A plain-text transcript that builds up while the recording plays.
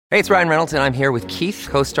Hey, it's Ryan Reynolds, and I'm here with Keith,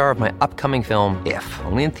 co-star of my upcoming film, If,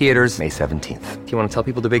 only in theaters May 17th. Do you want to tell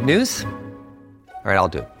people the big news? All right, I'll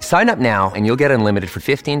do it. Sign up now and you'll get unlimited for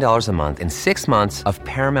 $15 a month and 6 months of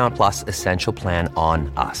Paramount Plus Essential Plan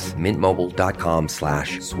on us.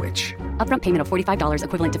 MintMobile.com/switch. Upfront payment of $45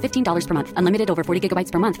 equivalent to $15 per month. Unlimited over 40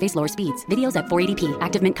 gigabytes per month. Face lower speeds. Videos at 480p.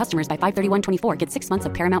 Active Mint customers by 531.24 get 6 months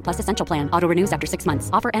of Paramount Plus Essential Plan. Auto renews after 6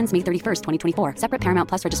 months. Offer ends May 31st, 2024. Separate Paramount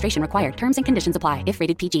Plus registration required. Terms and conditions apply if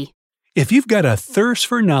rated PG. If you've got a thirst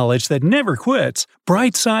for knowledge that never quits,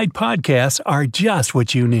 Brightside Podcasts are just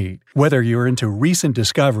what you need. Whether you're into recent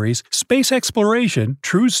discoveries, space exploration,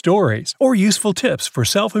 true stories, or useful tips for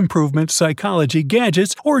self-improvement, psychology,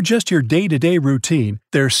 gadgets, or just your day-to-day routine,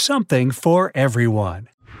 there's something for everyone.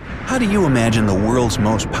 How do you imagine the world's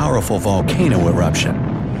most powerful volcano eruption?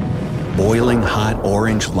 Boiling hot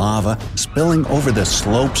orange lava spilling over the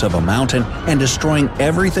slopes of a mountain and destroying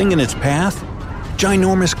everything in its path?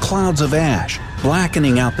 Ginormous clouds of ash,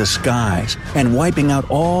 blackening out the skies and wiping out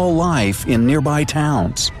all life in nearby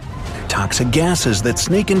towns. Toxic gases that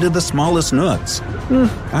sneak into the smallest nooks.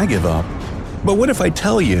 I give up. But what if I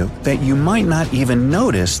tell you that you might not even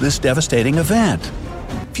notice this devastating event?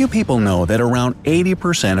 Few people know that around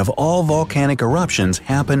 80% of all volcanic eruptions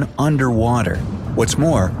happen underwater. What's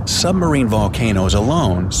more, submarine volcanoes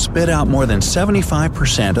alone spit out more than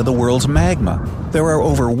 75% of the world's magma. There are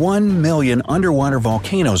over 1 million underwater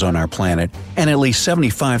volcanoes on our planet, and at least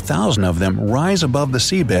 75,000 of them rise above the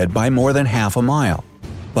seabed by more than half a mile.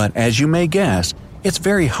 But as you may guess, it's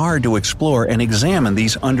very hard to explore and examine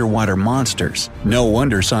these underwater monsters. No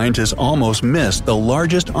wonder scientists almost missed the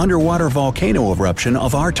largest underwater volcano eruption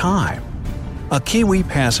of our time. A Kiwi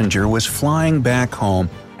passenger was flying back home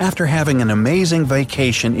after having an amazing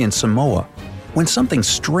vacation in Samoa when something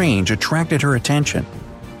strange attracted her attention.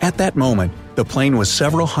 At that moment, the plane was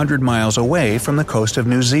several hundred miles away from the coast of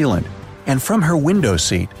New Zealand, and from her window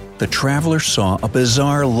seat, the traveler saw a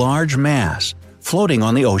bizarre large mass floating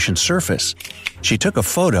on the ocean surface. She took a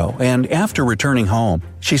photo, and after returning home,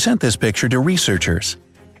 she sent this picture to researchers.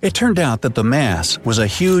 It turned out that the mass was a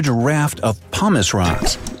huge raft of pumice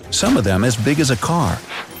rocks, some of them as big as a car.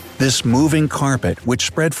 This moving carpet, which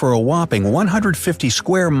spread for a whopping 150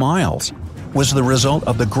 square miles, was the result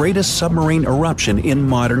of the greatest submarine eruption in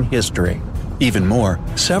modern history. Even more,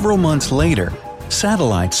 several months later,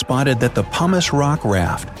 satellites spotted that the pumice rock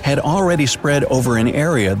raft had already spread over an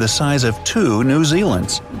area the size of 2 New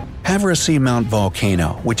Zealands. Havurasea Mount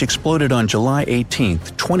volcano, which exploded on July 18,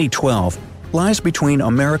 2012, lies between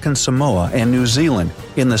American Samoa and New Zealand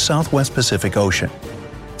in the southwest Pacific Ocean.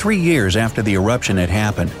 3 years after the eruption had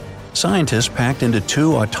happened, scientists packed into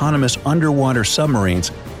 2 autonomous underwater submarines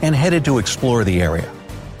and headed to explore the area.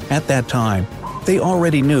 At that time, they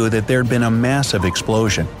already knew that there had been a massive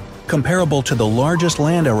explosion, comparable to the largest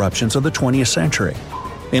land eruptions of the 20th century.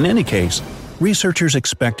 In any case, researchers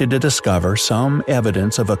expected to discover some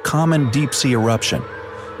evidence of a common deep-sea eruption,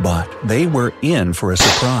 but they were in for a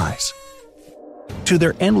surprise. To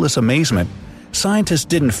their endless amazement, scientists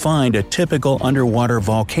didn't find a typical underwater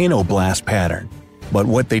volcano blast pattern, but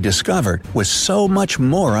what they discovered was so much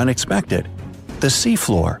more unexpected. The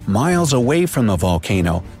seafloor, miles away from the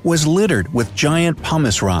volcano, was littered with giant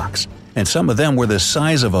pumice rocks, and some of them were the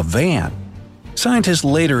size of a van. Scientists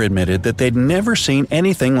later admitted that they'd never seen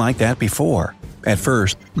anything like that before. At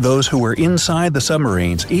first, those who were inside the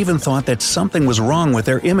submarines even thought that something was wrong with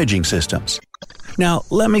their imaging systems. Now,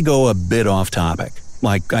 let me go a bit off topic,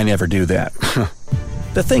 like I never do that.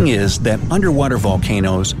 The thing is that underwater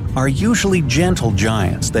volcanoes are usually gentle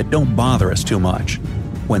giants that don't bother us too much.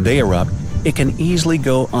 When they erupt, it can easily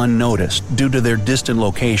go unnoticed due to their distant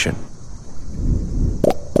location.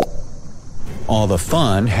 All the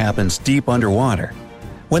fun happens deep underwater.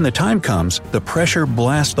 When the time comes, the pressure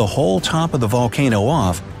blasts the whole top of the volcano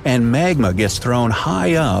off and magma gets thrown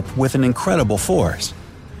high up with an incredible force.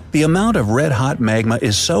 The amount of red-hot magma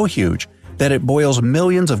is so huge that it boils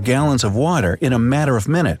millions of gallons of water in a matter of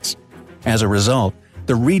minutes. As a result,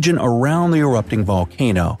 the region around the erupting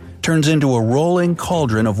volcano turns into a rolling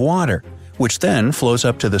cauldron of water, which then flows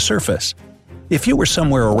up to the surface. If you were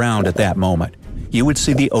somewhere around at that moment, you would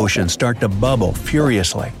see the ocean start to bubble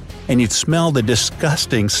furiously, and you'd smell the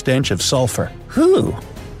disgusting stench of sulfur. Whew!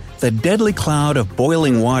 The deadly cloud of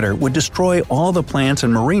boiling water would destroy all the plants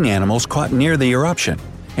and marine animals caught near the eruption,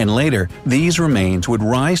 and later these remains would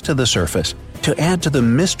rise to the surface to add to the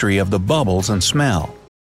mystery of the bubbles and smell.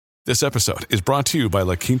 This episode is brought to you by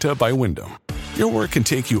La Quinta by Wyndham. Your work can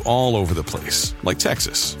take you all over the place, like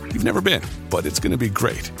Texas. You've never been, but it's going to be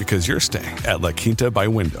great because you're staying at La Quinta by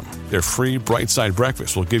Wyndham. Their free Bright Side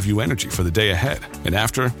breakfast will give you energy for the day ahead. And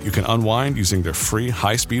after, you can unwind using their free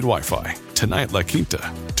high-speed Wi-Fi. Tonight, La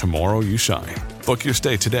Quinta. Tomorrow, you shine. Book your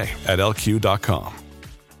stay today at LQ.com.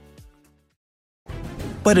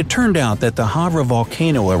 But it turned out that the Havre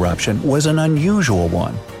volcano eruption was an unusual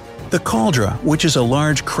one. The caldera, which is a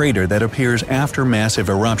large crater that appears after massive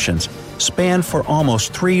eruptions, spanned for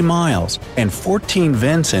almost 3 miles, and 14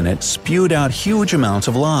 vents in it spewed out huge amounts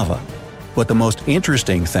of lava. But the most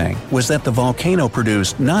interesting thing was that the volcano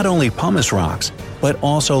produced not only pumice rocks, but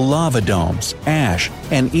also lava domes, ash,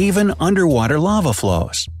 and even underwater lava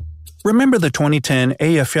flows. Remember the 2010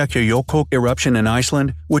 Eyjafjallajökull eruption in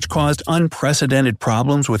Iceland, which caused unprecedented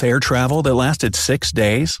problems with air travel that lasted 6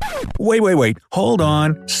 days? Wait, hold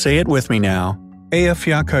on, say it with me now.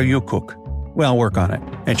 Eyjafjallajökull. Well, work on it.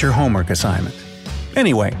 It's your homework assignment.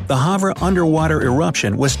 Anyway, the Havre underwater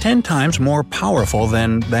eruption was 10 times more powerful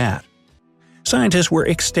than that. Scientists were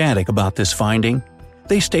ecstatic about this finding.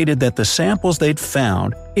 They stated that the samples they'd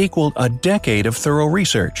found equaled a decade of thorough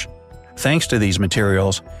research. Thanks to these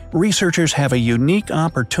materials, researchers have a unique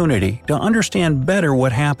opportunity to understand better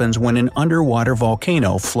what happens when an underwater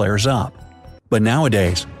volcano flares up. But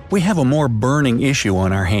nowadays, we have a more burning issue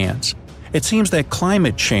on our hands. It seems that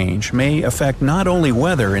climate change may affect not only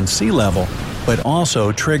weather and sea level, but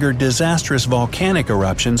also trigger disastrous volcanic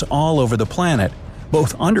eruptions all over the planet,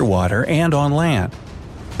 both underwater and on land.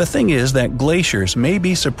 The thing is that glaciers may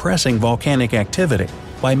be suppressing volcanic activity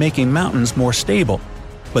by making mountains more stable.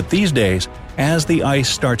 But these days, as the ice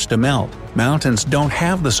starts to melt, mountains don't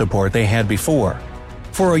have the support they had before.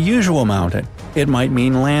 For a usual mountain, it might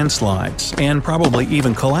mean landslides and probably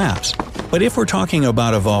even collapse. But if we're talking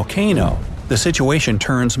about a volcano, the situation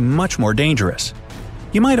turns much more dangerous.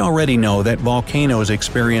 You might already know that volcanoes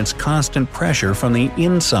experience constant pressure from the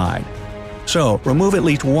inside. So, remove at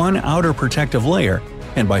least one outer protective layer,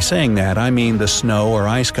 and by saying that I mean the snow or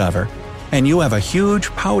ice cover, and you have a huge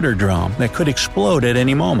powder drum that could explode at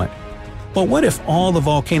any moment. But what if all the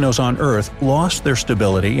volcanoes on Earth lost their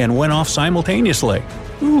stability and went off simultaneously?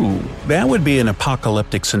 Ooh, that would be an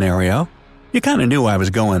apocalyptic scenario. You kinda knew I was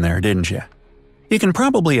going there, didn't you? You can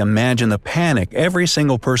probably imagine the panic every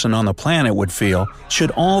single person on the planet would feel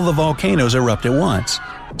should all the volcanoes erupt at once.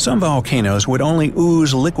 Some volcanoes would only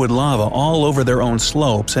ooze liquid lava all over their own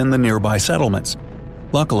slopes and the nearby settlements.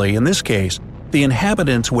 Luckily, in this case, the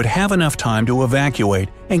inhabitants would have enough time to evacuate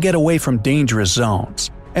and get away from dangerous zones.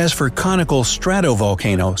 As for conical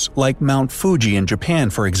stratovolcanoes, like Mount Fuji in Japan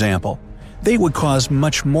for example, they would cause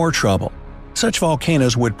much more trouble. Such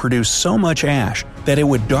volcanoes would produce so much ash that it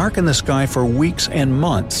would darken the sky for weeks and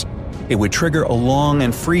months. It would trigger a long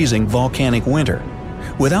and freezing volcanic winter.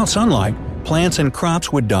 Without sunlight, plants and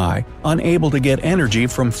crops would die, unable to get energy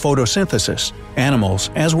from photosynthesis. Animals,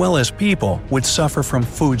 as well as people, would suffer from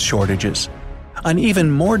food shortages. An even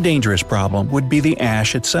more dangerous problem would be the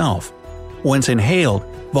ash itself. Once inhaled,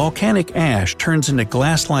 volcanic ash turns into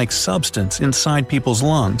glass-like substance inside people's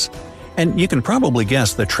lungs, and you can probably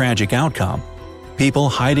guess the tragic outcome. People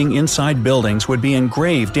hiding inside buildings would be in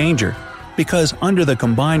grave danger, because under the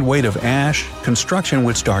combined weight of ash, construction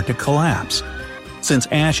would start to collapse. Since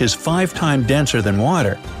ash is 5 times denser than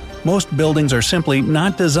water, most buildings are simply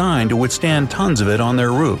not designed to withstand tons of it on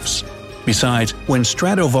their roofs. Besides, when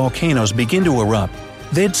stratovolcanoes begin to erupt,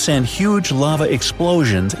 they'd send huge lava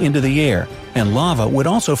explosions into the air, and lava would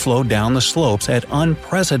also flow down the slopes at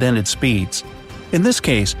unprecedented speeds. In this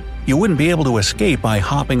case, you wouldn't be able to escape by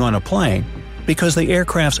hopping on a plane, because the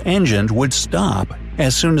aircraft's engines would stop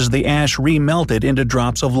as soon as the ash remelted into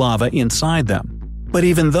drops of lava inside them. But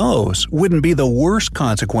even those wouldn't be the worst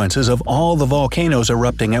consequences of all the volcanoes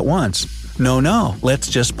erupting at once. No, let's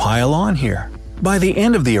just pile on here. By the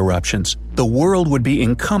end of the eruptions, the world would be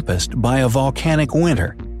encompassed by a volcanic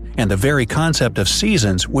winter, and the very concept of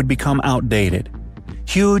seasons would become outdated.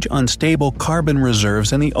 Huge unstable carbon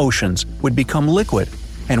reserves in the oceans would become liquid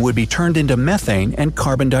and would be turned into methane and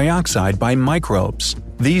carbon dioxide by microbes.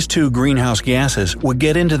 These two greenhouse gases would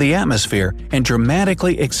get into the atmosphere and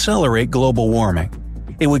dramatically accelerate global warming.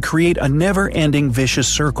 It would create a never-ending vicious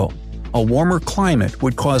circle. A warmer climate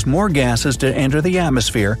would cause more gases to enter the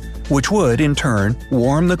atmosphere, which would, in turn,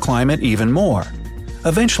 warm the climate even more.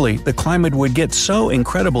 Eventually, the climate would get so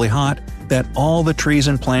incredibly hot that all the trees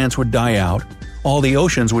and plants would die out, all the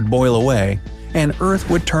oceans would boil away, and Earth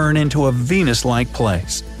would turn into a Venus-like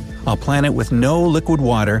place. A planet with no liquid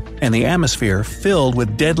water and the atmosphere filled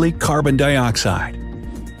with deadly carbon dioxide.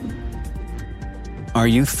 Are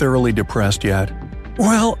you thoroughly depressed yet?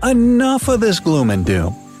 Well, enough of this gloom and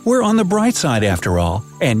doom. We're on the bright side after all,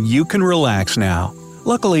 and you can relax now.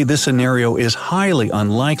 Luckily, this scenario is highly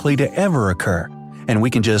unlikely to ever occur, and we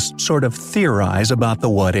can just sort of theorize about the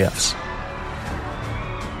what-ifs.